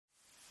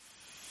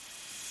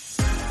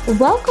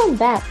Welcome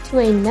back to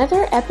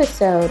another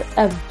episode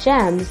of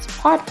GEMS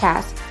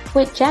podcast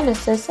with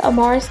Genesis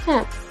Amaris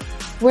Kemp,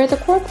 where the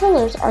core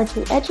pillars are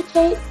to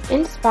educate,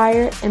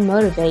 inspire, and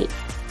motivate.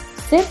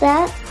 Sit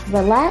back,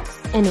 relax,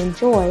 and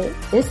enjoy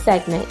this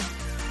segment.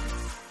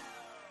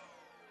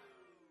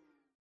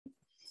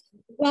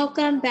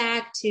 Welcome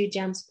back to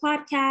GEMS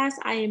podcast.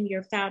 I am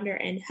your founder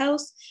and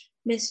host,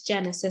 Miss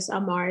Genesis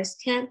Amaris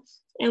Kemp.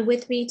 And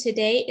with me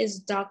today is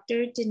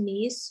Dr.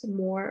 Denise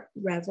Moore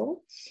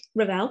Revel.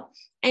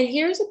 And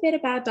here's a bit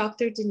about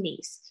Dr.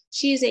 Denise.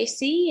 She is a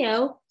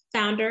CEO,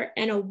 founder,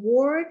 and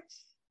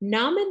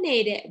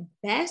award-nominated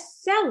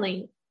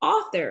best-selling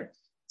author,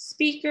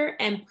 speaker,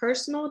 and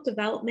personal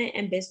development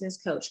and business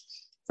coach.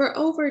 For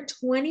over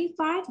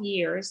 25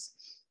 years,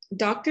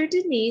 Dr.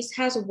 Denise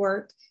has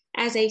worked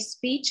as a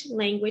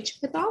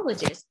speech-language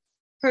pathologist.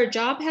 Her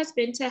job has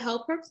been to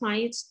help her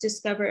clients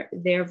discover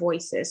their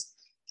voices.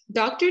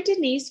 Dr.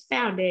 Denise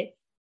founded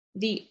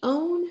the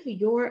Own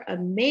Your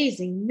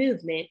Amazing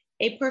movement,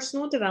 a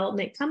personal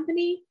development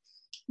company.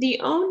 The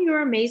Own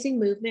Your Amazing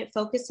movement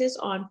focuses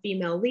on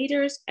female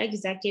leaders,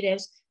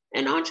 executives,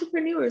 and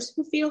entrepreneurs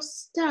who feel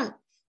stuck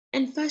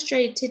and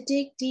frustrated to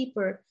dig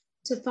deeper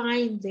to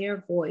find their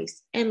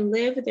voice and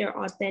live their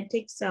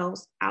authentic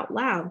selves out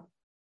loud.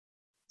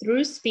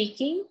 Through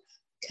speaking,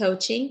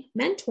 coaching,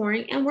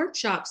 mentoring, and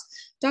workshops,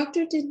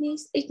 Dr.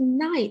 Denise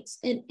ignites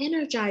and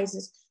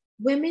energizes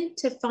women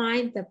to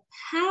find the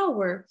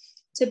power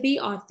to be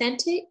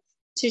authentic,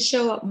 to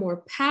show up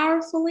more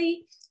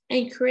powerfully,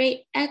 and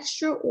create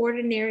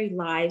extraordinary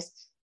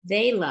lives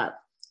they love.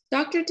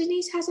 Dr.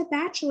 Denise has a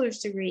bachelor's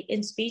degree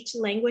in speech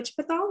language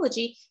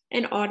pathology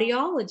and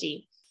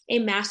audiology, a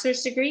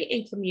master's degree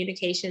in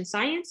communication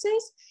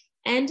sciences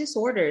and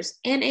disorders,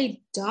 and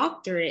a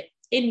doctorate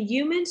in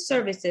human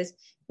services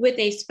with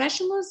a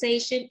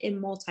specialization in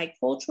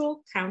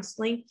multicultural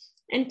counseling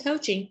and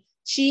coaching.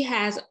 She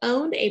has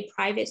owned a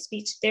private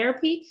speech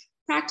therapy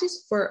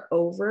practice for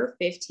over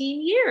 15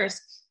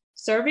 years,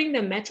 serving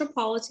the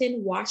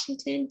metropolitan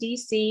Washington,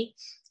 D.C.,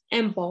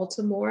 and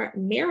Baltimore,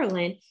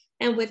 Maryland.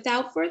 And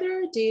without further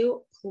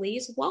ado,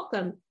 please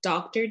welcome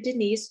Dr.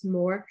 Denise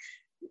Moore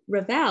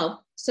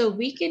Revel so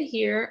we can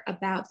hear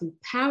about the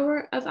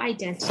power of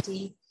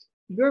identity,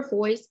 your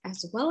voice,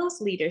 as well as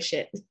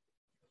leadership.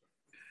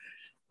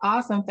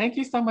 Awesome. Thank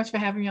you so much for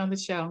having me on the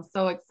show. I'm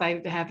so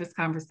excited to have this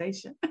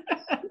conversation.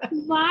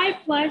 My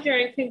pleasure,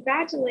 and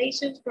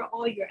congratulations for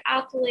all your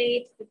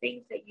accolades, the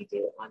things that you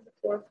do on the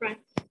forefront,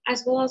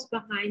 as well as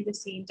behind the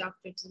scenes,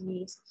 Dr.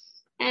 Denise.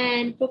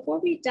 And before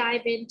we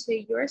dive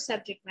into your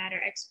subject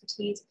matter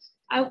expertise,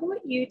 I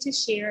want you to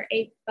share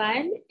a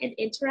fun and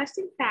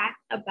interesting fact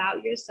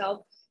about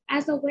yourself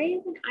as a way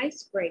of an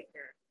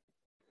icebreaker.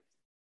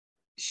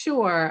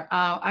 Sure.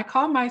 I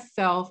call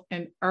myself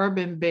an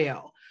urban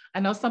belle. I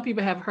know some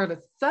people have heard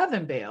of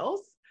Southern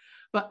belles,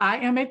 but I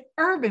am an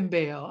urban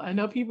belle. I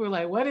know people are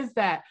like, what is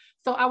that?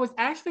 So I was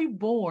actually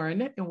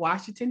born in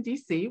Washington,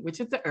 D.C., which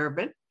is the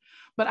urban,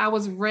 but I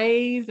was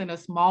raised in a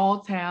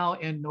small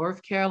town in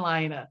North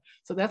Carolina.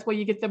 So that's where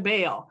you get the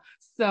belle.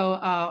 So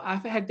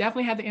I had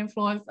definitely had the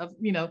influence of,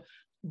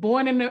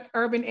 born in the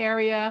urban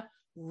area,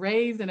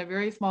 raised in a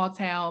very small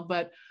town.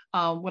 But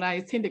when I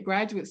attended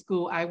graduate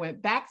school, I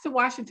went back to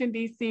Washington,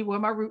 D.C., where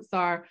my roots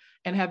are,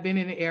 and have been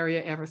in the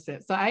area ever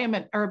since. So I am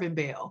an urban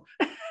belle.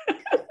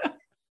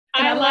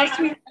 And I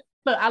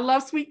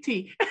love sweet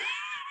tea.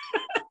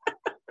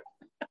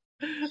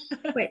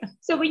 Wait,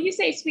 so when you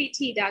say sweet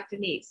tea, Dr.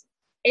 Denise,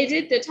 is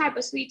it the type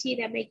of sweet tea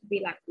that make you be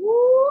like,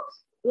 ooh,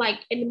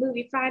 like in the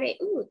movie Friday,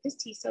 ooh, this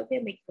tea's so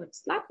good, make you want to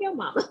slap your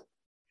mama?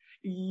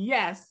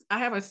 Yes, I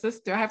have a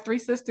sister. I have 3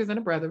 sisters and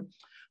a brother.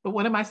 But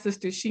one of my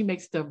sisters, she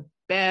makes the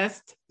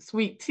best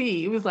sweet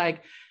tea. It was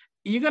like,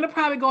 you're going to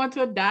probably go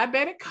into a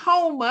diabetic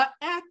coma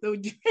after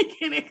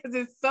drinking it because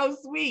it's so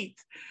sweet.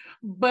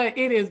 But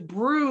it is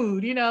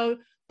brewed,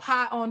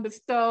 pot on the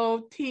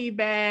stove, tea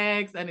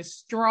bags, and it's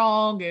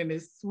strong and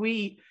it's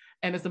sweet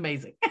and it's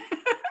amazing.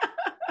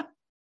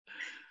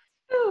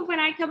 Ooh, when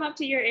I come up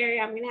to your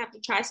area, I'm going to have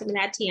to try some of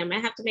that tea. I'm going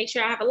to have to make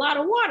sure I have a lot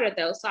of water,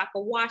 though, so I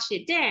can wash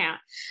it down.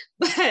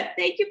 But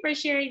thank you for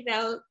sharing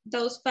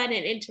those fun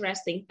and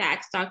interesting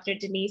facts, Dr.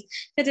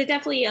 Denise, because it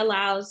definitely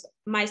allows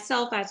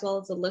myself as well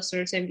as the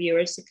listeners and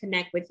viewers to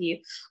connect with you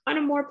on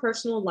a more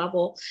personal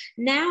level.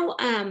 Now,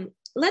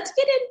 let's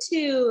get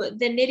into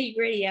the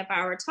nitty-gritty of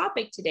our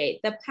topic today,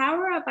 the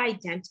power of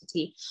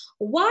identity.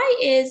 Why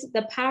is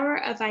the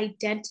power of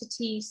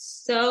identity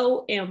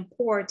so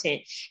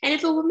important? And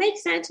if it would make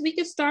sense, we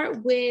could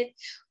start with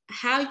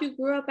how you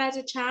grew up as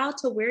a child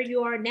to where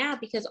you are now,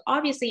 because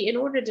obviously in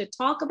order to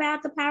talk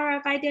about the power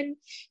of identity,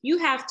 you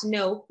have to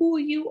know who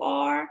you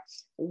are,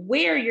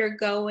 where you're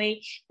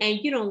going, and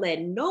you don't let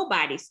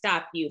nobody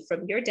stop you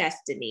from your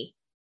destiny.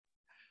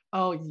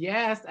 Oh,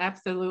 yes,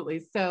 absolutely.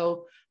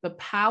 So the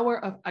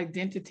power of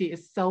identity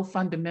is so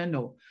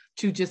fundamental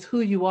to just who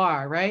you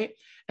are, right?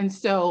 And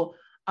so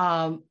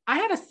I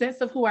had a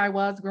sense of who I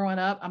was growing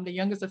up. I'm the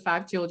youngest of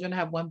 5 children. I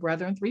have 1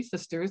 brother and 3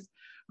 sisters.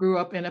 Grew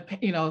up in a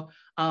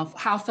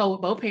household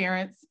with both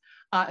parents.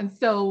 And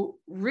so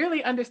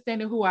really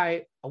understanding who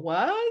I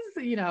was,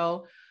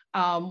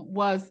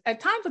 was at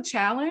times a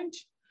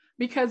challenge,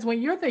 because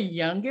when you're the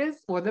youngest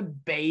or the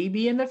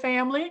baby in the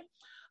family,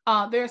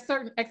 there are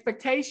certain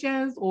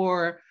expectations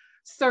or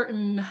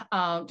certain,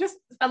 just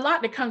a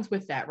lot that comes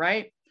with that,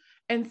 right?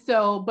 And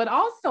so, but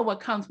also what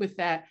comes with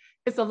that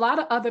is a lot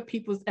of other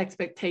people's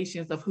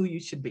expectations of who you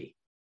should be.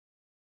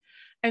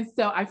 And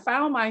so I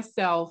found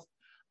myself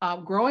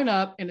growing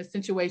up in a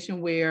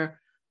situation where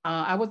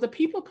I was a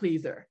people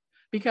pleaser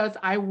because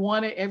I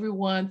wanted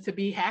everyone to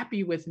be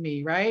happy with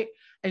me, right?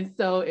 And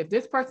so if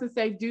this person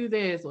say do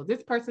this, or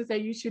this person say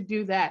you should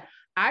do that,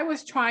 I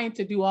was trying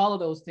to do all of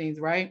those things,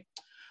 right?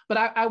 But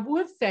I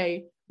would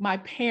say my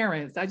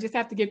parents, I just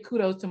have to give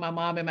kudos to my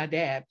mom and my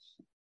dad,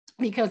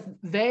 because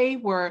they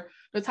were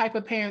the type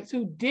of parents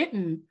who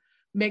didn't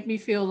make me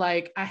feel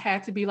like I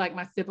had to be like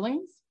my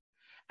siblings.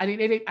 I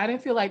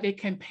didn't feel like they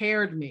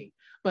compared me,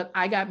 but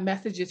I got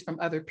messages from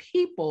other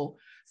people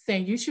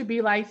saying you should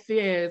be like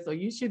this or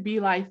you should be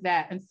like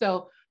that. And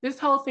so this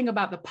whole thing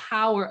about the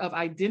power of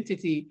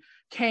identity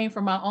came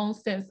from my own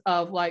sense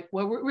of like,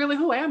 well, really,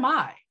 who am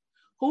I?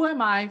 Who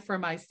am I for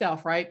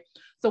myself, right?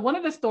 So one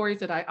of the stories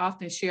that I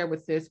often share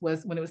with this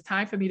was when it was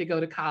time for me to go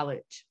to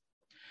college.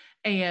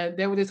 And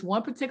there was this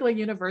one particular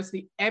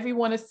university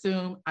everyone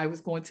assumed I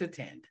was going to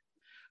attend.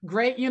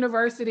 Great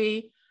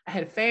university. I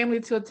had a family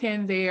to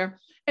attend there.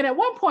 And at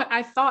one point,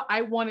 I thought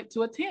I wanted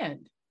to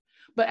attend.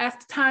 But as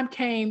the time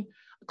came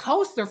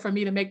closer for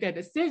me to make that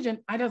decision,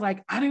 I was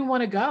like, I didn't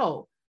want to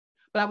go.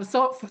 But I was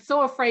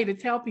so afraid to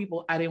tell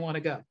people I didn't want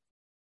to go.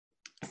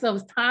 So it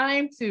was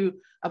time to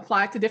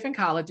apply to different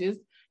colleges.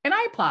 And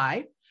I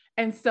applied.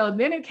 And so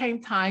then it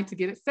came time to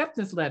get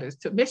acceptance letters,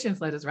 to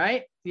admissions letters,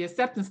 right? The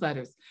acceptance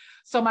letters.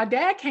 So my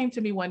dad came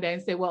to me one day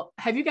and said, well,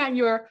 have you gotten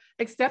your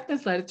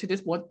acceptance letter to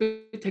this one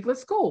particular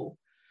school?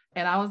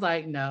 And I was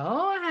like,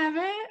 no,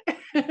 I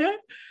haven't.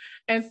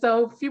 And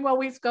so a few more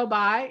weeks go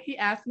by, he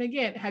asked me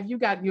again, have you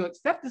gotten your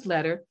acceptance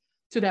letter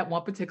to that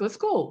one particular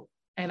school?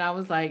 And I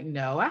was like,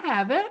 no, I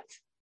haven't.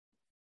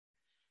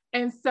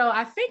 And so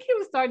I think he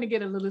was starting to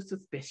get a little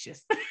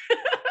suspicious.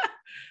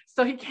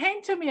 So he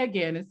came to me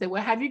again and said,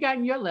 well, have you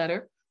gotten your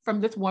letter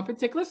from this one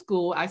particular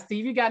school? I see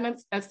you got an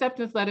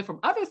acceptance letter from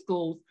other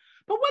schools,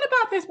 but what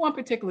about this one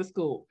particular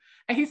school?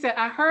 And he said,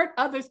 I heard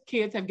other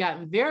kids have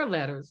gotten their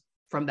letters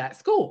from that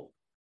school.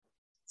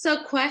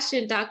 So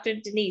question, Dr.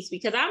 Denise,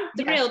 because I'm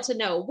thrilled to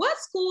know, what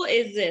school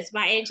is this,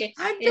 my ancient?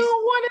 I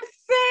don't want to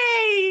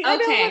say.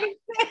 Okay.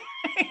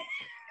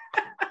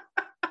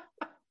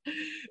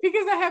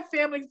 Because I have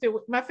families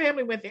my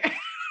family went there.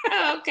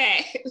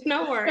 Okay,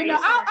 no worries. No,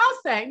 I'll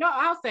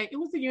say it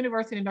was the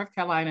University of North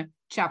Carolina,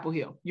 Chapel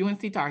Hill,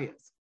 UNC Tar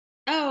Heels.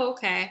 Oh,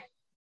 okay.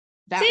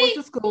 That was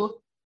the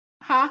school.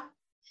 Huh?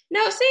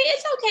 No, see,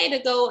 it's okay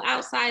to go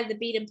outside the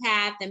beaten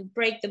path and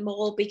break the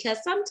mold,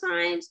 because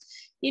sometimes,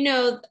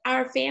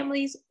 our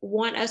families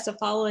want us to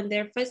follow in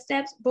their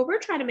footsteps, but we're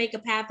trying to make a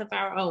path of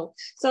our own.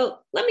 So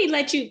let me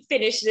let you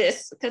finish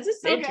this because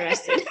it's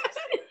interesting.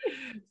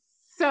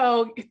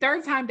 So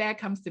third time dad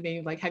comes to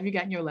me like, have you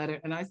gotten your letter?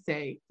 And I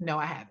say, no,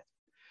 I haven't.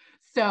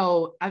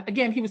 So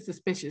again, he was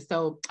suspicious.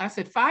 So I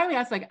said, finally, I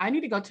was like, I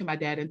need to go to my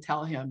dad and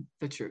tell him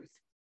the truth.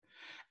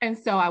 And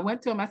so I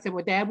went to him. I said,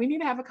 well, Dad, we need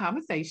to have a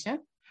conversation.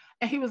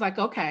 And he was like,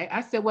 okay. I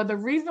said, well, the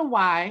reason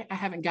why I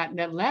haven't gotten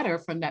that letter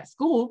from that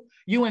school,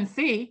 UNC,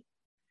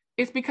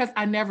 is because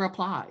I never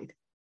applied.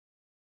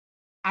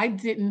 I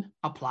didn't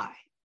apply.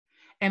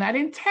 And I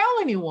didn't tell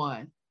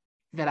anyone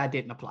that I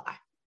didn't apply.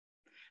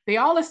 They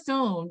all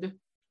assumed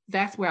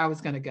that's where I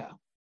was going to go.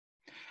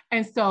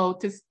 And so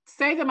to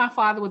say that my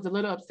father was a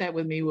little upset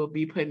with me will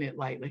be putting it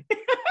lightly.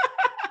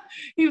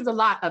 He was a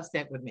lot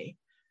upset with me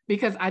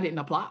because I didn't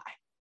apply.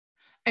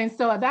 And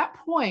so at that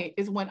point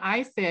is when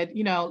I said,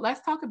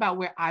 let's talk about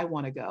where I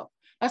want to go.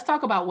 Let's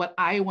talk about what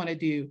I want to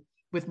do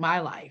with my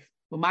life,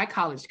 with my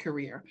college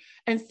career.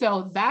 And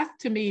so that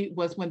to me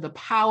was when the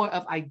power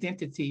of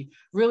identity,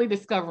 really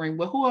discovering,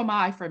 well, who am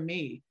I for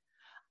me?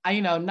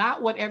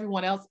 Not what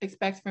everyone else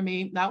expects from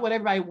me, not what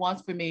everybody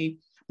wants for me,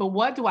 but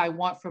what do I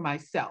want for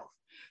myself?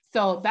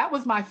 So that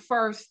was my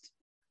first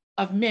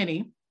of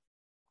many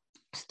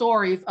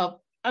stories of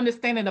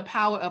understanding the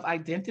power of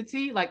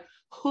identity. Like,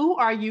 who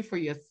are you for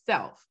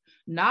yourself?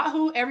 Not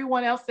who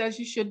everyone else says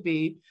you should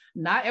be,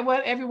 not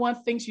what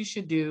everyone thinks you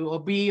should do or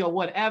be or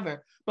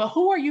whatever, but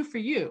who are you for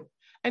you?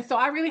 And so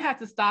I really had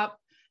to stop.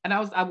 And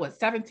I was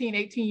 17,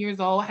 18 years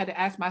old. I had to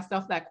ask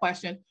myself that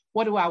question.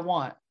 What do I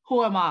want?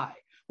 Who am I?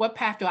 What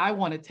path do I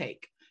want to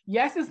take?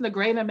 Yes, it's a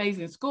great and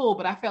amazing school,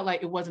 but I felt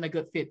like it wasn't a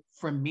good fit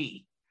for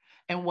me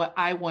and what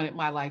I wanted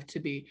my life to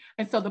be.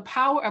 And so the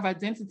power of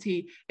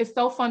identity is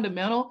so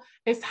fundamental.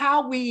 It's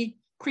how we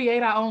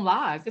create our own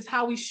lives. It's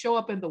how we show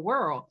up in the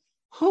world.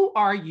 Who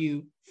are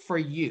you for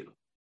you?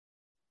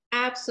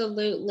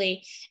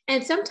 Absolutely.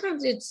 And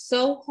sometimes it's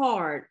so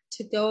hard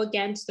to go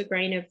against the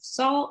grain of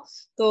salt,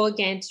 go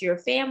against your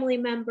family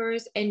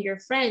members and your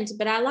friends.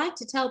 But I like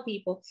to tell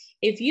people,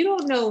 if you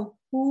don't know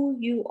who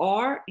you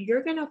are,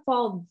 you're going to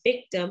fall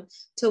victim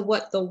to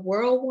what the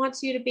world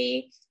wants you to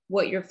be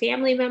what your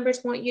family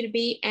members want you to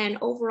be, and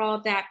overall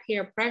that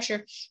peer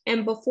pressure.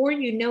 And before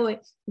you know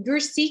it, you're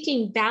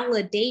seeking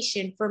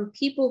validation from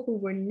people who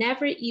were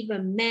never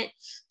even meant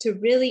to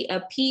really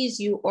appease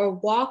you or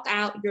walk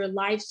out your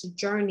life's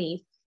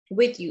journey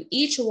with you.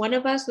 Each one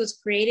of us was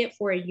created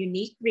for a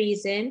unique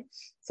reason,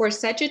 for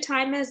such a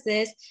time as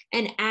this,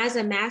 and as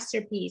a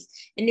masterpiece.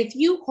 And if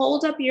you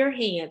hold up your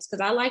hands,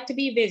 because I like to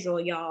be visual,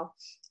 y'all,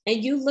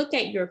 and you look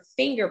at your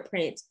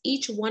fingerprints,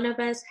 each one of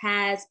us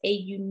has a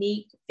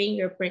unique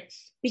fingerprint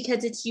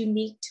because it's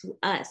unique to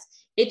us.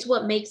 It's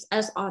what makes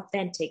us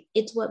authentic.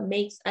 It's what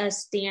makes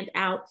us stand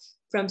out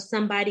from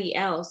somebody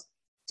else.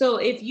 So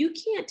if you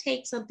can't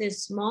take something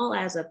small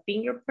as a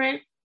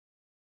fingerprint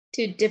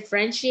to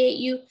differentiate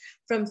you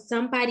from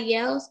somebody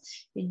else,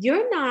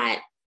 you're not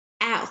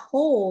at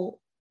whole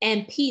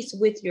and peace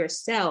with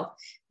yourself,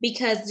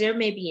 because there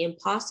may be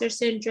imposter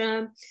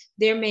syndrome.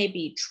 There may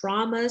be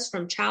traumas,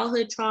 from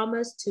childhood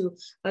traumas to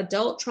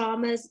adult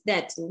traumas,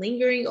 that's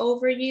lingering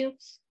over you.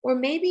 Or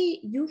maybe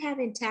you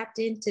haven't tapped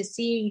into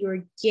seeing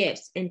your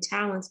gifts and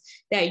talents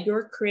that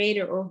your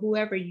creator or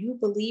whoever you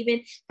believe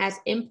in has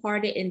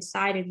imparted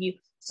inside of you.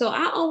 So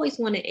I always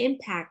want to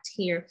impact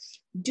here.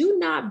 Do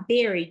not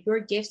bury your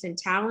gifts and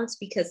talents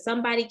because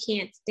somebody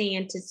can't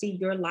stand to see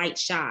your light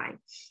shine.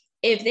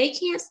 If they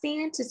can't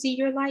stand to see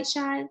your light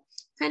shine,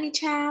 honey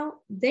child,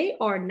 they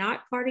are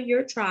not part of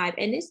your tribe.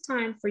 And it's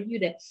time for you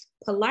to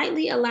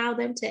politely allow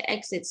them to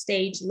exit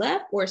stage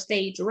left or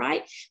stage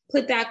right,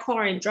 put that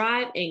car in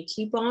drive, and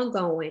keep on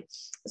going.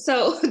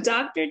 So,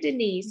 Dr.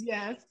 Denise.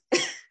 Yes.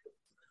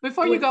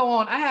 Before you go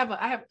on,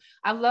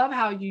 I love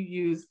how you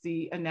use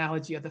the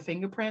analogy of the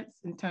fingerprints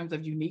in terms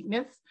of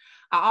uniqueness.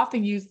 I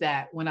often use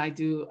that when I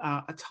do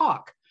a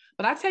talk,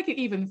 but I take it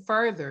even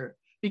further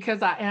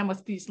because I am a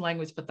speech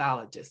language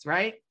pathologist,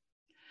 right?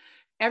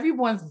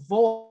 Everyone's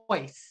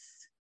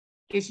voice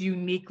is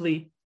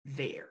uniquely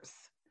theirs.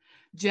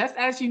 Just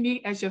as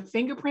unique as your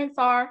fingerprints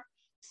are,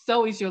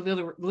 so is your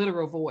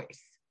literal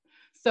voice.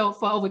 So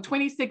for over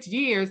 26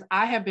 years,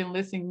 I have been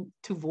listening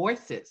to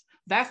voices.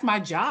 That's my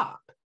job.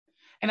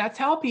 And I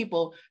tell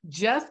people,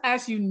 just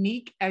as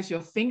unique as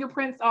your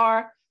fingerprints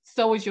are,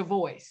 so is your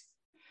voice.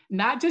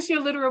 Not just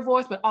your literal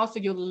voice, but also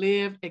your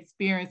lived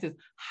experiences,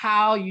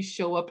 how you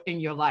show up in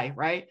your life,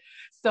 right?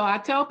 So I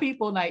tell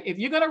people, like, if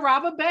you're going to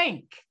rob a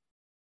bank,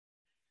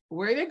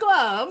 wear your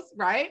gloves,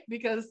 right?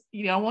 Because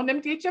you don't want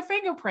them to get your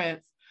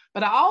fingerprints.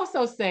 But I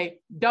also say,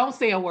 don't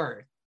say a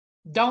word.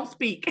 Don't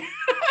speak.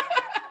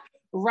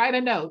 Write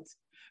a note,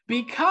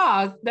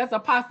 because there's a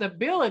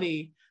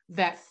possibility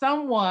that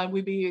someone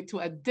will be able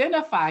to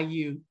identify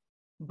you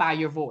by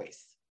your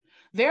voice.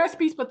 There are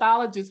speech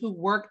pathologists who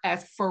work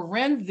as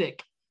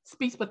forensic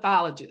speech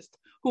pathologists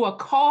who are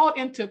called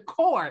into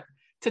court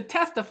to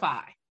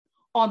testify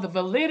on the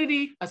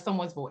validity of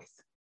someone's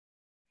voice.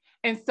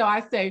 And so I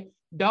say,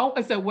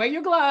 wear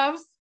your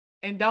gloves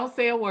and don't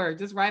say a word,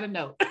 just write a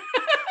note.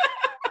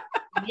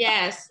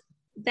 Yes,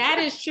 that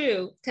is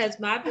true, because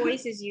my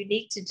voice is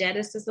unique to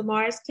Genesis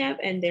Amaris Kemp,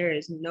 and there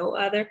is no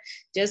other,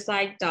 just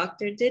like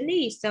Dr.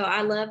 Denise. So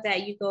I love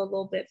that you go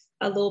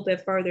a little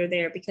bit further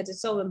there, because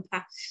it's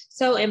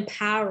so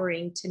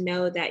empowering to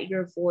know that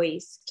your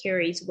voice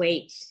carries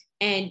weight,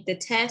 and the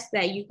test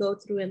that you go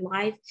through in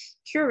life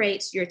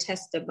curates your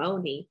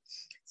testimony.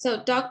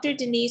 So, Dr.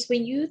 Denise,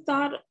 when you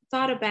thought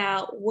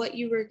about what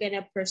you were going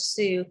to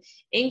pursue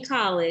in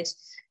college,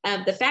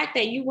 the fact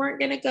that you weren't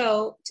going to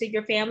go to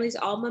your family's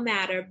alma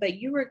mater, but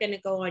you were going to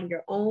go on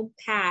your own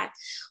path,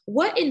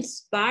 what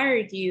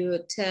inspired you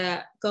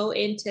to go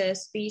into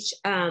speech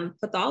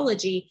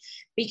pathology?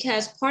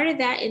 Because part of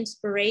that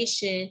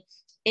inspiration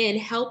in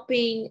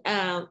helping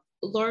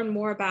learn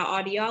more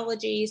about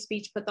audiology,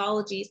 speech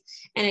pathologies,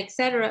 and et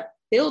cetera,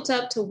 built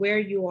up to where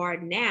you are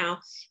now,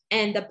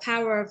 and the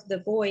power of the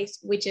voice,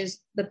 which is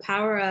the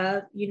power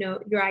of,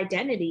 your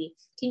identity.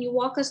 Can you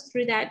walk us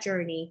through that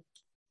journey?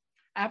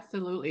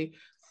 Absolutely.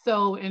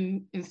 So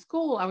in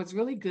school, I was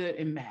really good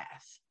in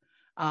math.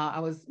 I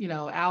was,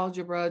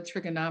 algebra,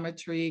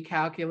 trigonometry,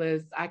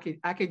 calculus. I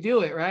could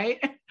do it, right?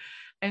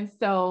 And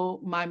so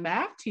my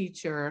math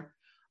teacher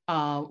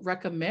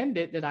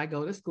recommended that I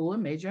go to school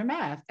and major in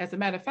math. As a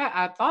matter of fact,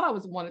 I thought I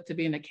wanted to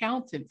be an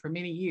accountant for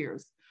many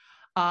years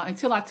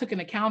until I took an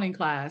accounting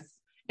class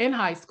in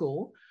high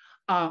school.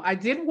 I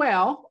did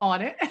well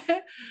on it.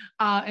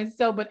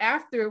 But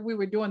after we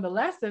were doing the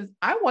lessons,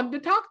 I wanted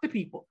to talk to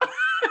people.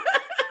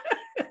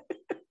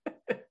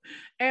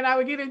 And I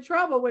would get in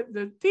trouble with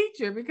the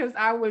teacher because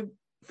I would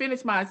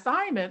finish my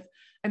assignments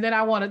and then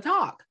I want to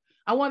talk.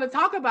 I want to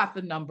talk about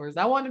the numbers.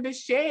 I wanted to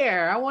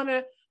share. I want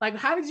to, like,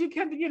 how did you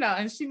come to,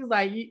 and she was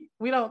like,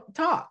 we don't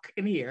talk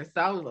in here.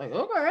 So I was like,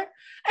 okay.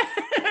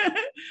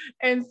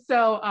 And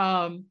so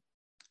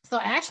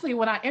actually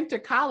when I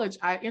entered college,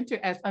 I entered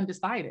as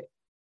undecided.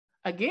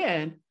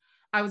 Again,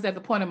 I was at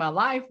the point in my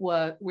life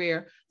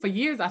where for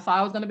years I thought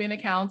I was going to be an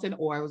accountant,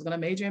 or I was going to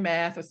major in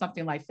math or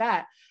something like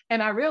that.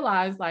 And I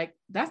realized, like,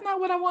 that's not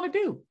what I want to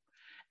do.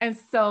 And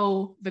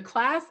so the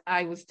class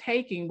I was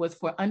taking was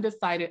for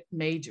undecided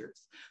majors.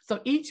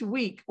 So each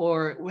week,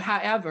 or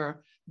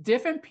however,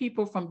 different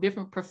people from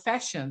different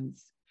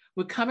professions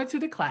would come into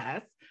the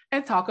class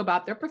and talk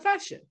about their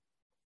profession.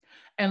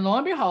 And lo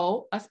and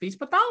behold, a speech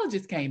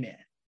pathologist came in.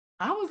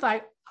 I was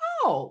like,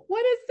 oh,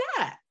 what is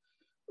that?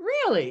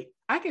 Really?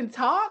 I can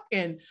talk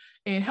and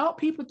help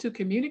people to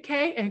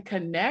communicate and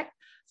connect.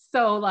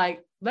 So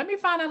like, let me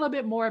find out a little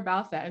bit more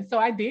about that. And so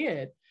I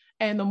did.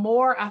 And the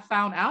more I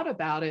found out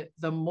about it,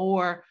 the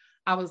more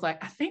I was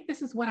like, I think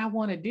this is what I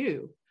want to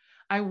do.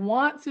 I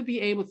want to be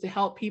able to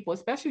help people,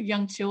 especially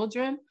young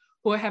children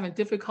who are having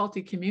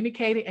difficulty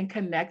communicating and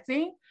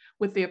connecting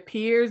with their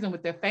peers and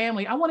with their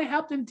family. I want to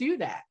help them do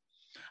that.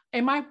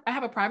 I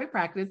have a private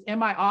practice. In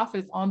my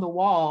office on the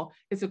wall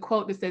is a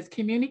quote that says,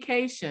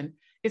 communication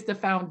is the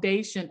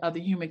foundation of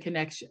the human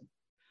connection.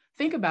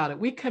 Think about it.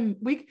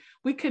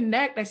 We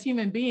connect as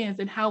human beings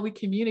and how we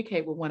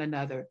communicate with one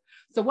another.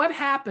 So what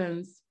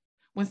happens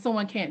when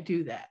someone can't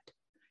do that?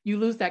 You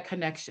lose that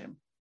connection.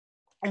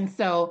 And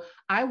so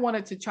I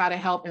wanted to try to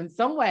help in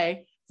some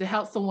way to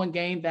help someone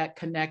gain that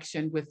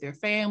connection with their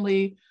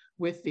family,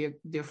 with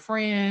their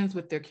friends,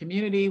 with their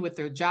community, with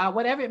their job,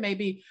 whatever it may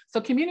be.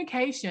 So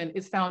communication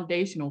is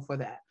foundational for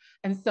that.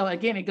 And so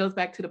again, it goes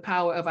back to the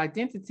power of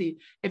identity.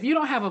 If you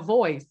don't have a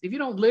voice, if you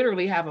don't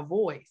literally have a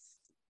voice,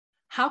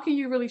 how can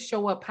you really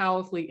show up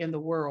powerfully in the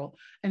world?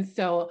 And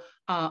so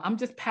I'm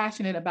just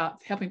passionate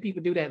about helping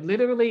people do that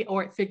literally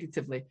or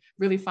figuratively,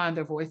 really find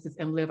their voices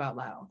and live out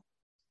loud.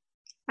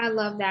 I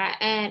love that.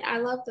 And I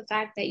love the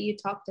fact that you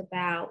talked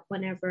about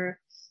whenever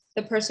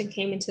the person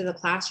came into the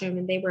classroom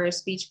and they were a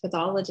speech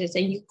pathologist,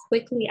 and you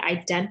quickly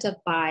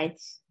identified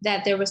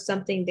that there was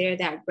something there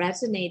that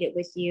resonated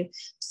with you.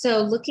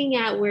 So looking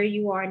at where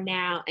you are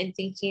now and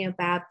thinking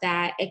about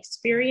that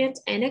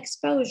experience and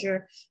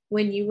exposure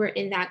when you were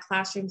in that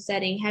classroom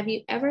setting, have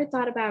you ever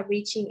thought about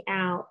reaching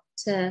out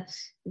to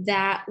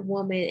that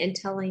woman and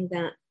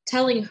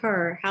telling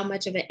her how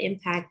much of an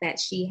impact that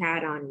she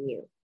had on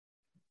you?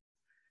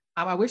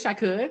 I wish I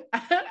could.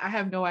 I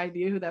have no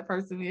idea who that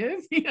person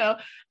is,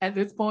 at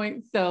this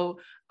point. So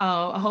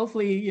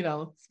hopefully,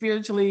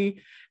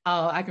 spiritually,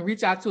 I can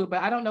reach out to it,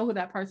 but I don't know who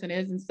that person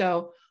is. And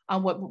so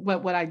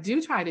what I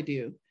do try to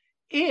do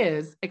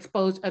is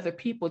expose other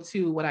people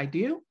to what I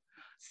do,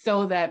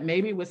 so that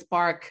maybe it would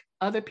spark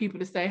other people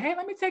to say, hey,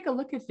 let me take a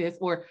look at this,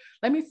 or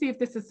let me see if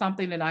this is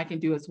something that I can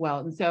do as well.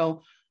 And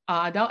so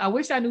I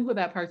wish I knew who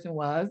that person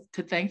was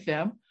to thank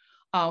them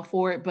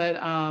for it.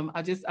 But I'm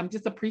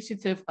just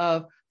appreciative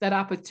of that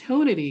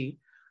opportunity,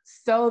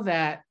 so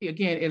that,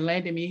 again, it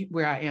landed me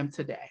where I am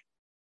today.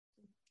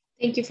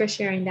 Thank you for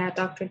sharing that,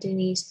 Dr.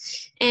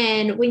 Denise.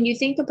 And when you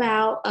think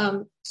about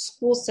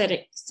school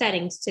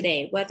settings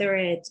today, whether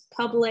it's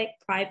public,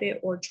 private,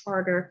 or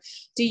charter,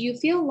 do you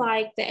feel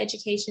like the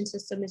education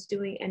system is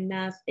doing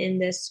enough in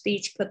the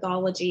speech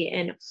pathology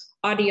and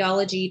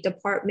audiology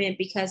department?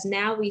 Because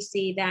now we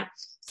see that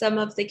some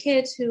of the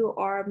kids who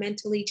are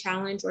mentally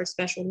challenged or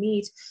special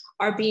needs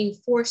are being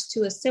forced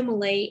to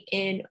assimilate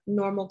in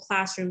normal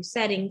classroom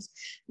settings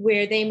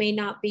where they may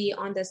not be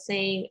on the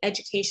same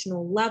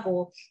educational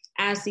level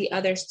as the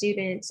other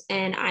students.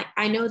 And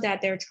I know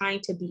that they're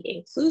trying to be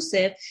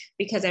inclusive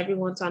because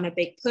everyone's on a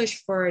big push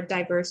for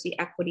diversity,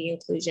 equity,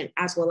 inclusion,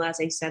 as well as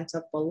a sense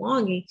of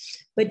belonging.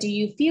 But do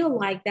you feel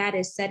like that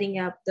is setting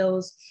up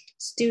those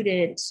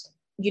students,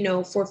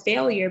 for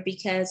failure,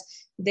 because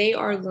they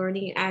are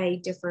learning at a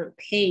different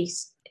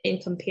pace in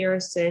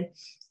comparison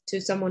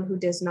to someone who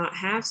does not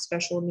have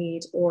special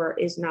needs or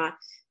is not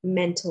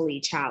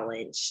mentally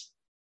challenged?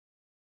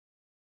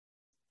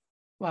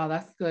 Wow,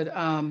 that's good.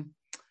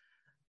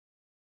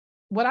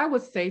 What I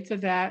would say to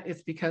that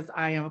is, because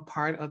I am a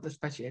part of the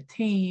special ed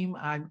team,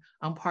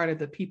 I'm part of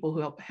the people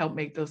who help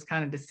make those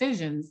kind of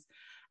decisions,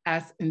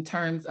 as in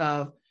terms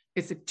of,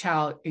 is a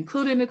child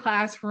included in the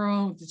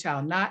classroom, is the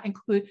child not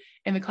included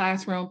in the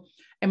classroom?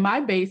 And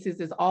my basis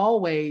is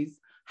always,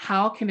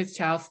 how can this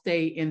child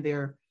stay in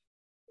their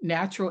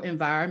natural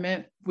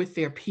environment with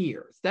their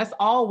peers? That's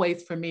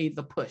always, for me,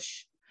 the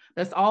push.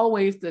 That's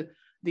always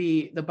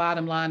the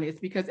bottom line, is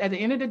because at the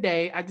end of the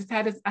day, I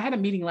had a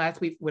meeting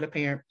last week with a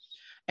parent,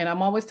 and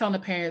I'm always telling the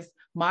parents,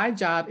 my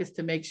job is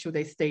to make sure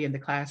they stay in the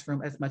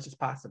classroom as much as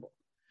possible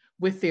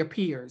with their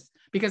peers,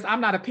 because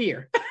I'm not a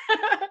peer.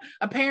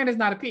 A parent is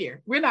not a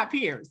peer. We're not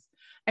peers.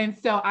 And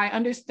so I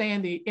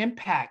understand the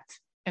impact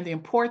and the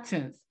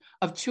importance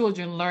of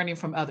children learning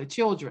from other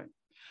children.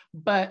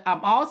 But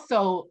I'm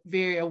also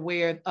very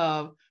aware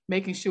of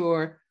making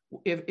sure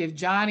if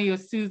Johnny or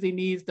Susie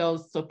needs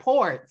those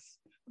supports,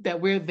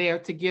 that we're there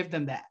to give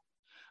them that.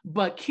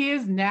 But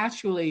kids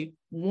naturally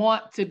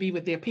want to be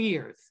with their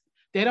peers.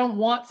 They don't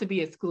want to be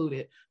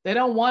excluded. They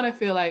don't want to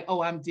feel like,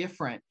 oh, I'm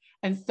different.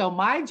 And so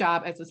my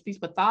job as a speech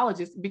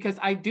pathologist, because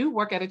I do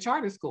work at a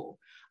charter school,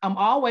 I'm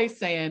always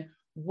saying,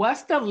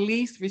 what's the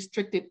least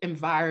restricted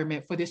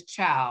environment for this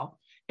child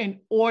in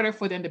order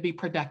for them to be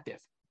productive?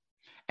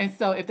 And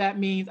so if that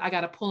means I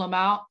got to pull them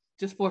out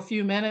just for a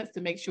few minutes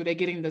to make sure they're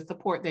getting the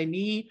support they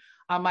need,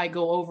 I might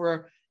go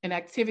over an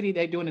activity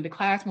they're doing in the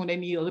classroom. They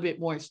need a little bit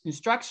more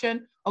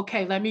instruction.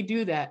 Okay, let me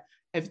do that.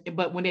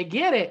 But when they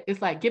get it,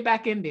 it's like, get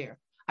back in there.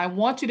 I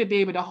want you to be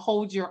able to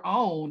hold your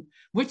own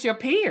with your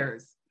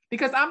peers,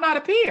 because I'm not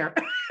a peer.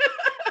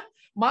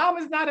 Mom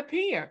is not a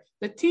peer.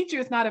 The teacher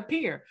is not a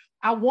peer.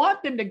 I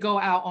want them to go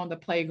out on the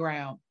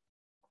playground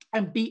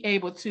and be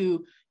able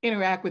to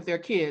interact with their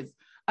kids.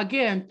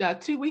 Again,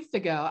 2 weeks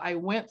ago, I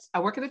work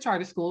at a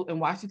charter school in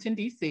Washington,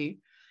 D.C.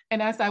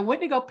 And as I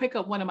went to go pick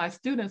up one of my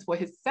students for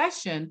his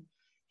session,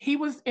 he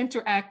was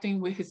interacting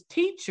with his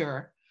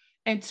teacher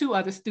and 2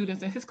 other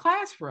students in his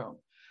classroom.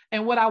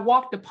 And what I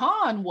walked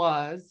upon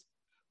was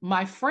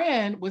my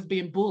friend was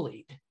being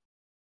bullied.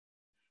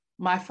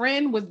 My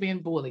friend was being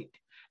bullied.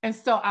 And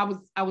so I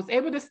was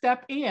able to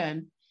step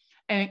in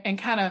and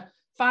kind of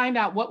find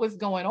out what was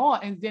going on.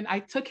 And then I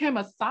took him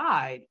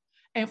aside,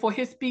 and for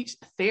his speech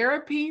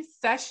therapy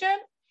session,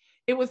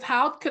 it was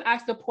how could I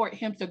support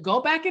him to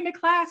go back in the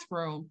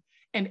classroom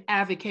and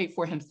advocate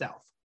for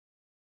himself?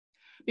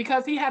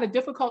 Because he had a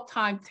difficult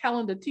time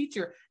telling the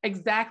teacher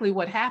exactly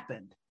what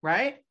happened,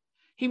 right?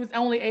 He was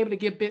only able to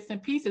give bits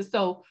and pieces.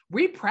 So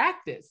we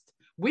practiced,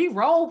 we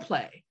role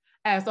play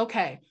as,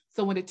 okay,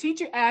 so when the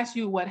teacher asks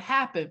you what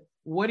happened,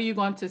 what are you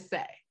going to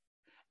say?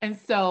 And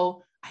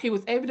so he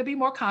was able to be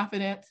more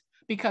confident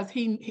because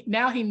he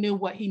knew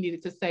what he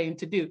needed to say and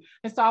to do.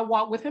 And so I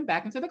walked with him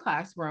back into the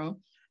classroom,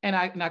 and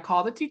I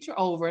called the teacher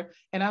over,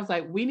 and I was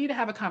like, we need to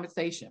have a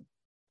conversation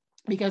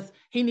because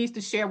he needs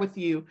to share with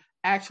you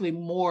actually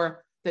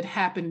more that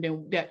happened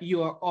and that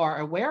you are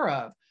aware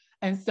of.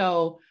 And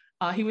so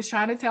he was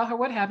trying to tell her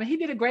what happened. He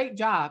did a great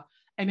job.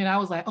 And then I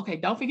was like, okay,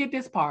 don't forget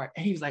this part.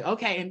 And he was like,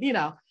 okay.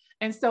 And,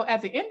 and so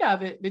at the end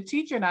of it, the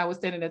teacher and I was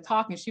sitting there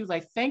talking. She was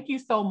like, thank you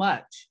so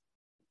much.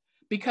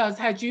 Because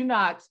had you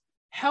not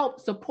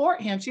helped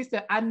support him, she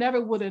said, I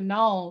never would have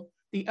known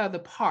the other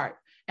part.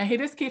 And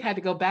this kid had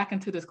to go back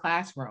into this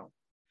classroom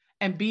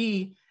and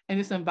be in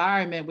this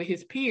environment with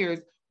his peers,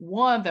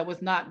 one that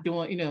was not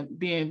doing,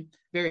 being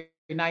very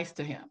nice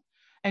to him.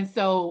 And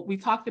so we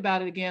talked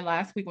about it again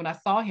last week when I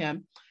saw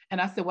him.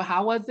 And I said, well,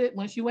 how was it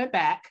once you went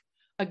back?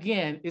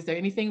 Again, is there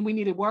anything we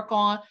need to work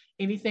on?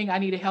 Anything I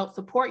need to help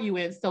support you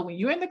in? So when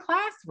you're in the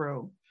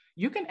classroom,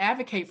 you can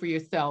advocate for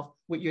yourself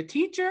with your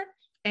teacher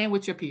and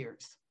with your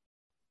peers.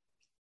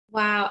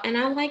 Wow. And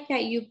I like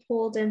that you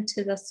pulled him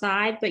to the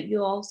side, but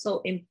you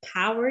also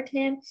empowered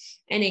him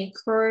and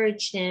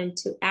encouraged him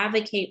to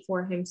advocate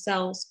for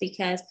himself,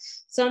 because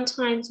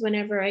sometimes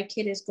whenever a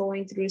kid is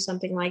going through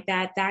something like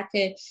that, that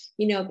could,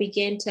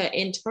 begin to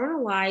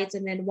internalize.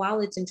 And then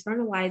while it's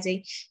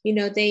internalizing,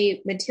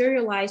 they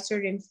materialize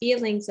certain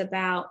feelings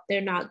about they're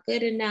not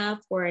good enough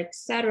or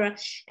etc.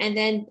 And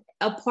then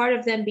a part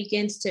of them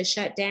begins to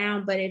shut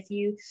down. But if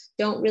you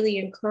don't really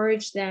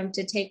encourage them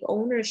to take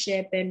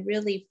ownership and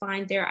really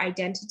find their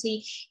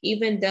identity,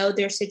 even though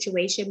their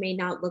situation may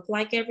not look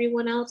like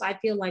everyone else, I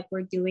feel like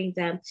we're doing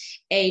them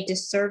a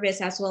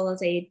disservice, as well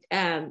as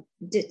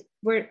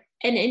we're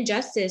an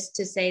injustice,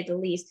 to say the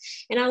least.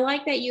 And I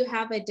like that you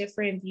have a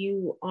different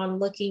view on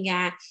looking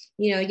at,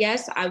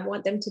 yes, I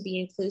want them to be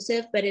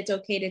inclusive, but it's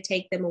okay to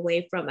take them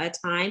away from a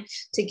time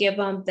to give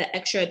them the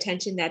extra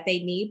attention that they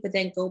need, but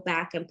then go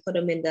back and put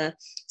them in the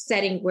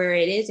setting where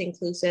it is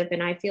inclusive.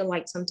 And I feel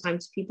like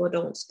sometimes people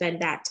don't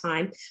spend that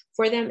time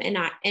for them. And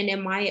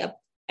in my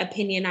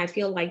opinion, I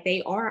feel like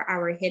they are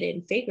our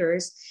hidden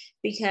figures,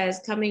 because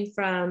coming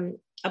from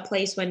a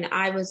place when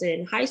I was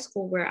in high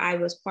school where I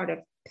was part of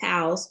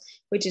PALS,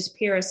 which is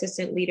Peer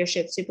Assistant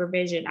Leadership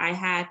Supervision, I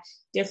had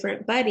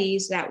different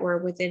buddies that were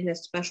within the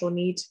special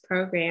needs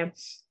program.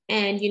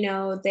 And,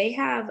 they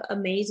have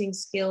amazing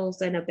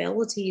skills and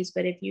abilities,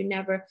 but if you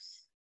never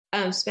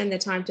spend the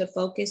time to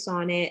focus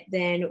on it,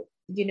 then,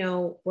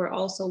 we're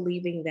also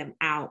leaving them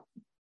out.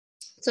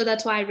 So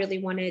that's why I really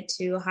wanted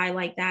to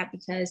highlight that,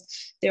 because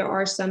there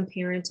are some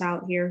parents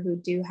out here who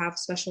do have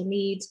special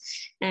needs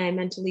and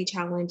mentally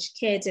challenged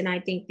kids. And I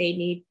think they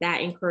need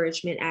that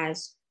encouragement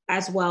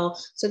as well,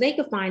 so they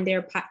could find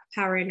their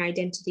power and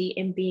identity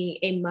in being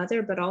a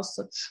mother, but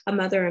also a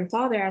mother and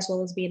father, as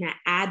well as being an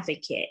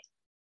advocate.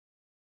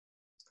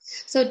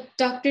 So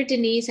Dr.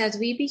 Denise, as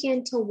we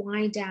begin to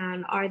wind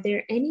down, are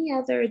there any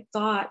other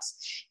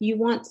thoughts you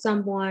want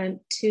someone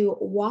to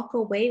walk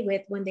away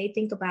with when they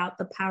think about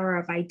the power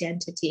of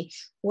identity?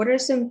 What are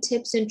some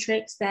tips and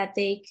tricks that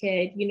they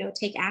could,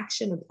 take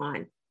action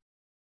upon?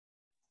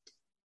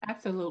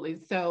 Absolutely.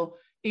 So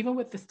even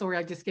with the story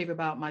I just gave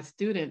about my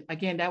student,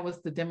 again, that was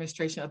the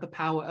demonstration of the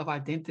power of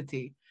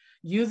identity,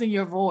 using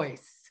your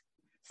voice,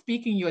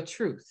 speaking your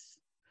truth.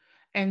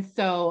 And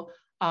so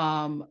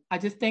I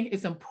just think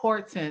it's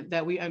important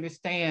that we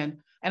understand,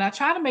 and I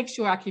try to make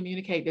sure I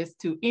communicate this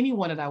to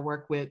anyone that I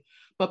work with,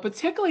 but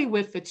particularly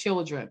with the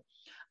children.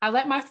 I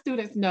let my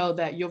students know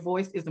that your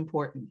voice is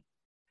important.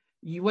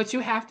 What you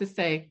have to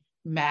say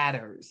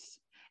matters.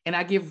 And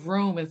I give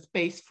room and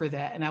space for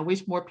that. And I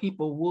wish more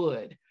people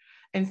would.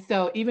 And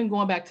so even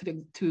going back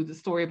to the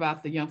story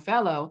about the young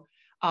fellow,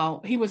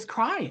 he was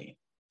crying,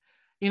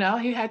 he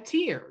had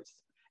tears.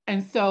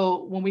 And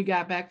so when we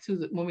got to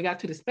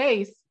the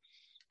space,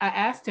 I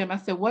asked him, I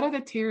said, what are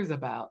the tears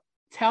about?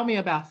 Tell me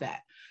about that.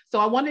 So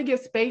I wanted to give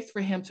space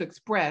for him to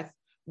express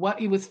what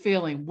he was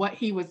feeling, what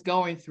he was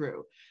going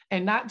through.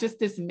 and not just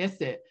dismiss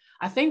it.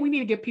 I think we need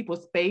to give people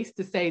space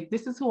to say,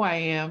 this is who I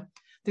am.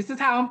 This is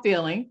how I'm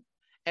feeling.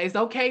 It's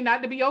okay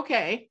not to be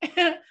okay,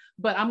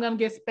 but I'm going to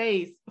get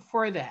space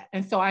for that.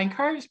 And so I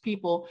encourage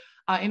people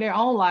in their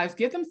own lives,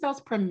 give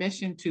themselves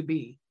permission to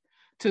be,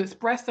 to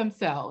express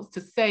themselves,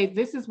 to say,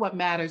 this is what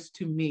matters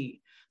to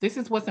me. This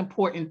is what's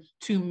important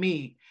to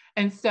me.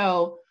 And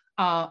so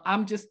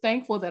I'm just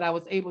thankful that I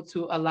was able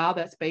to allow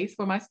that space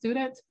for my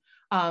students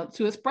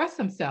to express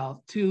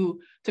themselves, to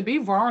be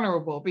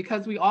vulnerable,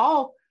 because we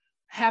all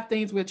have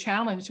things we're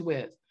challenged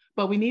with,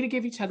 but we need to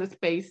give each other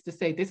space to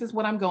say, this is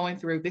what I'm going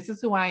through. This is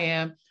who I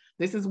am.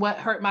 This is what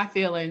hurt my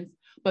feelings.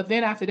 But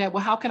then after that,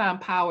 well, how can I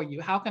empower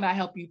you? How can I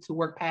help you to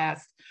work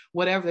past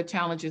whatever the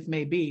challenges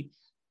may be?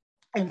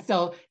 And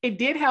so it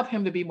did help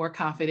him to be more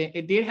confident.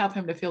 It did help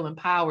him to feel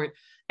empowered.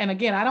 And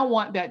again, I don't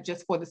want that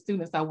just for the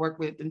students I work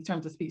with in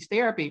terms of speech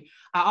therapy.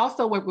 I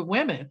also work with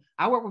women.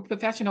 I work with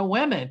professional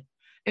women.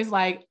 It's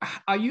like,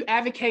 are you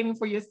advocating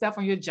for yourself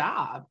on your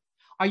job?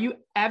 Are you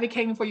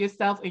advocating for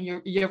yourself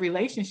in your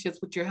relationships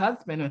with your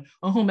husband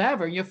or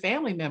whomever, your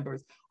family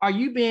members? Are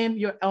you being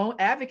your own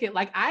advocate?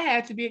 Like I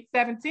had to be at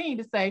 17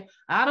 to say,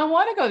 I don't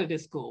want to go to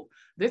this school.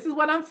 This is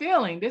what I'm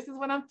feeling. This is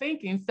what I'm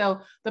thinking. So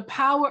the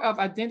power of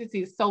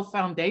identity is so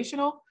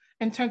foundational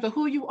in terms of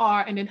who you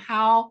are and then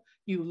how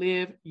you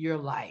live your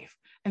life.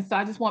 And so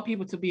I just want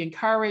people to be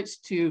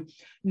encouraged to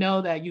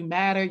know that you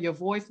matter, your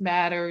voice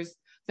matters,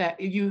 that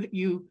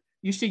you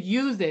should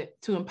use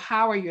it to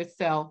empower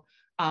yourself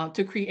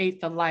to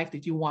create the life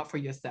that you want for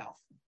yourself.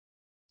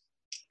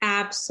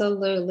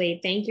 Absolutely.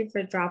 Thank you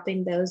for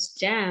dropping those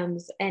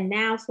gems. And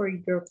now for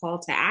your call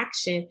to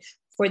action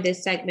for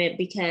this segment,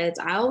 because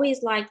I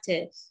always like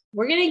to,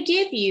 we're going to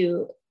give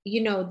you,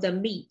 the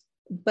meat.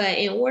 But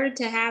in order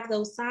to have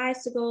those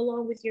sides to go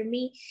along with your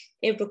meat,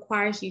 it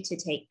requires you to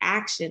take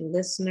action,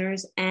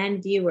 listeners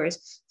and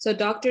viewers. So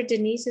Dr.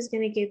 Denise is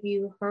going to give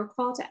you her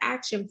call to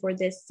action for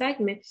this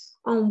segment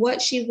on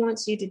what she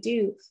wants you to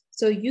do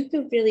so you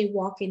could really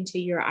walk into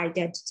your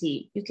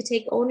identity. You could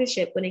take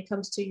ownership when it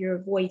comes to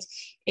your voice,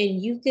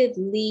 and you could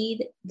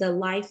lead the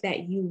life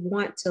that you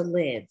want to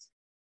live.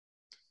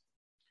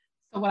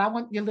 So what I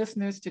want your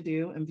listeners to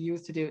do and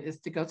viewers to do is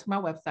to go to my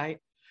website,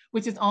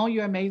 which is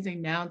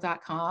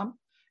onyourAmazingNow.com.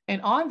 And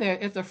on there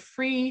is a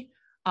free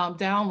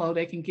download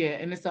they can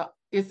get. And it's a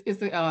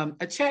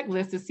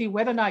checklist to see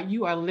whether or not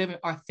you are living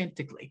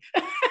authentically.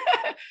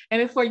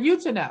 And it's for you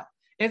to know.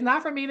 It's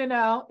not for me to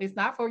know. It's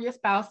not for your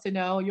spouse to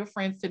know, your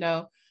friends to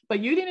know, but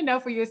you need to know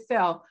for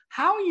yourself,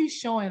 how are you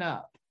showing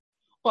up?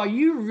 Are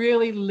you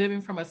really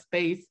living from a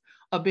space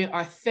of being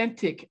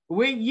authentic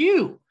with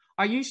you?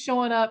 Are you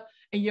showing up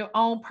in your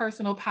own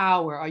personal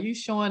power? Are you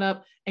showing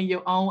up in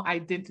your own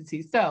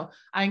identity? So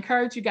I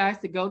encourage you guys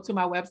to go to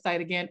my website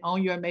again,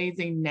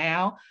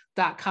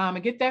 onyourAmazingNow.com,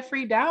 and get that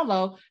free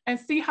download and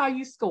see how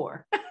you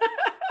score.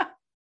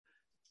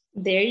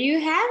 There you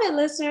have it,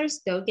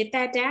 listeners. Go get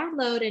that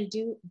download and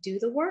do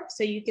the work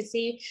so you can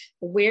see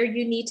where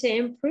you need to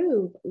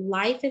improve.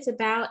 Life is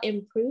about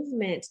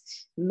improvement,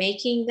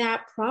 making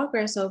that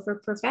progress over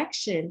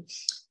perfection.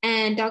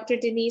 And Dr.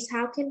 Denise,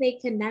 how can they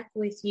connect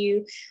with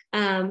you?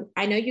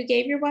 I know you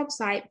gave your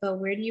website, but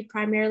where do you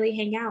primarily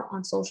hang out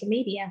on social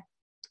media?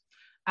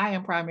 I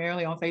am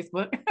primarily on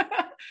Facebook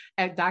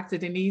at Dr.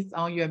 Denise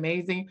On You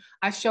Amazing.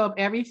 I show up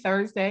every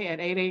Thursday at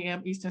 8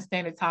 a.m. Eastern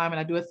Standard Time, and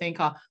I do a thing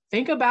called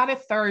Think About It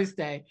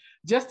Thursday.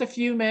 Just a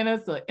few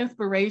minutes of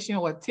inspiration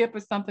or a tip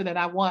or something that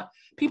I want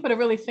people to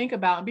really think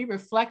about and be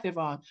reflective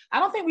on. I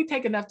don't think we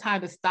take enough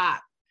time to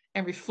stop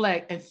and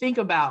reflect and think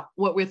about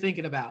what we're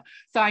thinking about.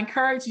 So I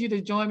encourage you to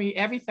join me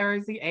every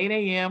Thursday, 8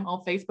 a.m.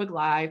 on Facebook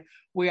Live,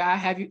 where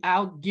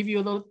I'll give you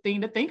a little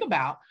thing to think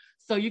about,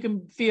 so you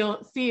can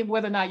see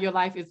whether or not your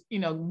life is,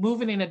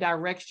 moving in a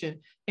direction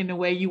in the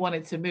way you want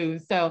it to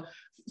move. So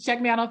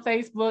check me out on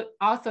Facebook.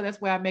 Also,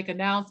 that's where I make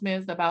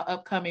announcements about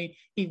upcoming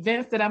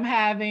events that I'm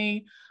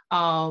having,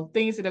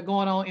 things that are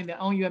going on in the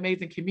On You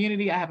Amazing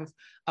community. I have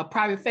a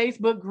private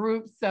Facebook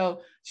group.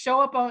 So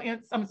show up on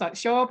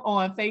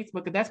Facebook,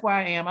 because that's where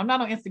I am. I'm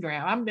not on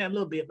Instagram. I'm there a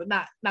little bit, but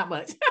not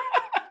much.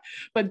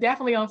 But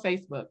definitely on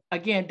Facebook.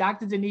 Again,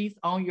 Dr. Denise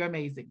On You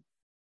Amazing.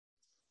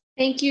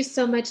 Thank you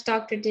so much,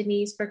 Dr.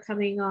 Denise, for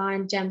coming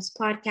on GEMS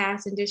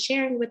podcast and just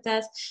sharing with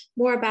us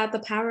more about the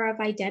power of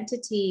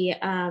identity,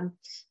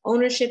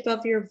 ownership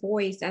of your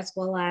voice, as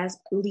well as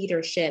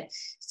leadership.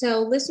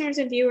 So listeners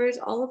and viewers,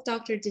 all of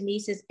Dr.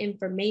 Denise's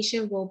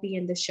information will be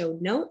in the show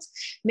notes.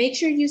 Make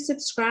sure you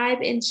subscribe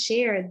and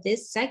share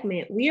this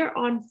segment. We are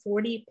on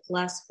 40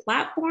 plus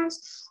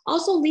platforms.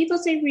 Also, leave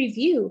us a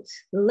review.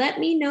 Let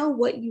me know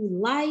what you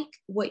like,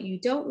 what you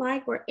don't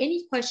like, or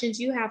any questions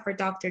you have for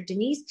Dr.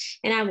 Denise,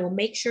 and I will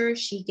make sure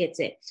she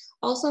gets it.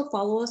 Also,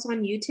 follow us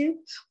on YouTube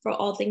for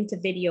all things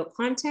video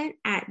content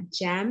at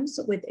GEMS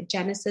with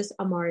Genesis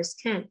Amaris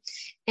Kemp.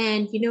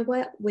 And you know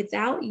what?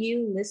 Without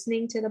you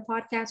listening to the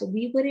podcast,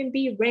 we wouldn't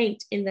be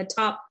ranked in the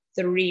top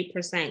 3%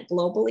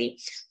 globally.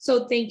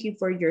 So thank you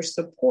for your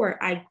support.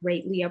 I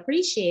greatly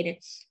appreciate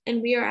it.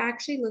 And we are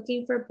actually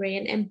looking for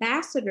brand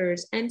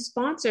ambassadors and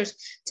sponsors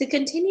to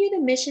continue the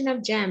mission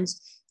of GEMS.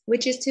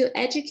 which is to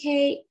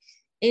educate,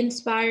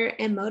 inspire,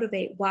 and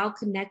motivate while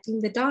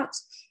connecting the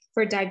dots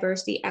for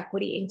diversity,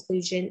 equity,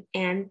 inclusion,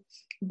 and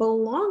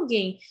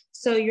belonging.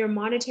 So your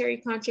monetary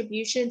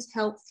contributions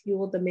help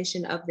fuel the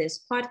mission of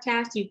this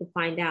podcast. You can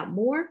find out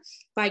more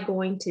by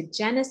going to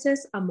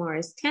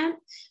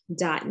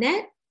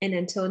genesisamarisKemp.net. And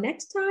until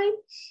next time,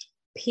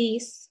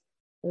 peace,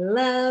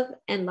 love,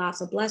 and lots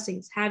of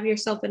blessings. Have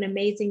yourself an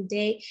amazing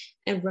day.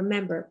 And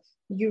remember,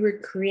 you were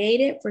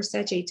created for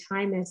such a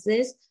time as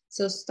this.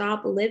 So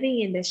stop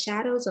living in the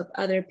shadows of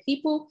other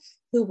people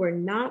who were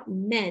not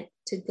meant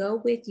to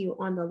go with you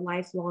on the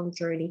lifelong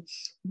journey.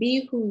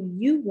 Be who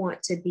you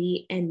want to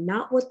be and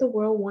not what the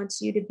world wants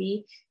you to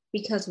be.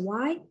 Because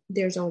why?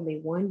 There's only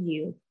one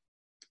you.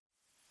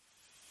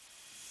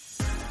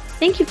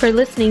 Thank you for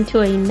listening to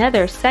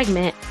another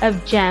segment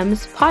of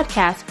GEMS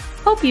Podcast.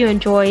 Hope you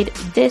enjoyed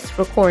this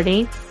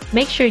recording.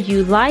 Make sure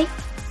you like,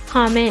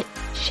 comment,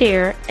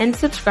 share, and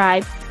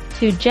subscribe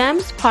to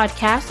GEMS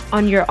Podcast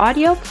on your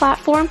audio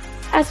platform,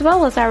 as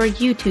well as our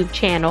YouTube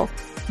channel,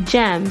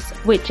 GEMS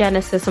with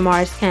Genesis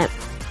Amaris Kemp.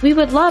 We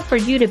would love for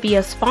you to be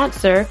a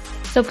sponsor,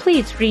 so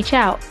please reach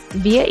out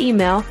via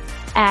email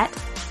at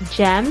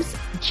GEMS,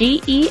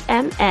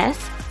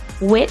 GEMS,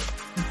 with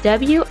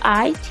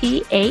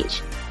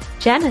WITH,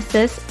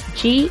 Genesis,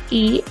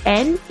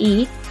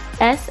 GENESIS,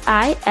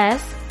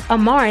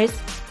 Amaris,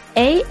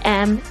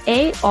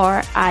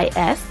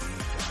 AMARIS,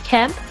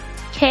 Kemp,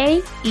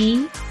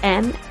 KEMP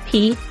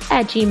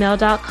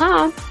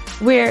 @gmail.com,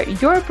 where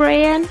your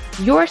brand,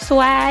 your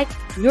swag,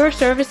 your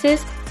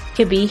services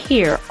can be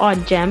here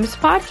on GEMS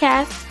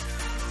Podcast.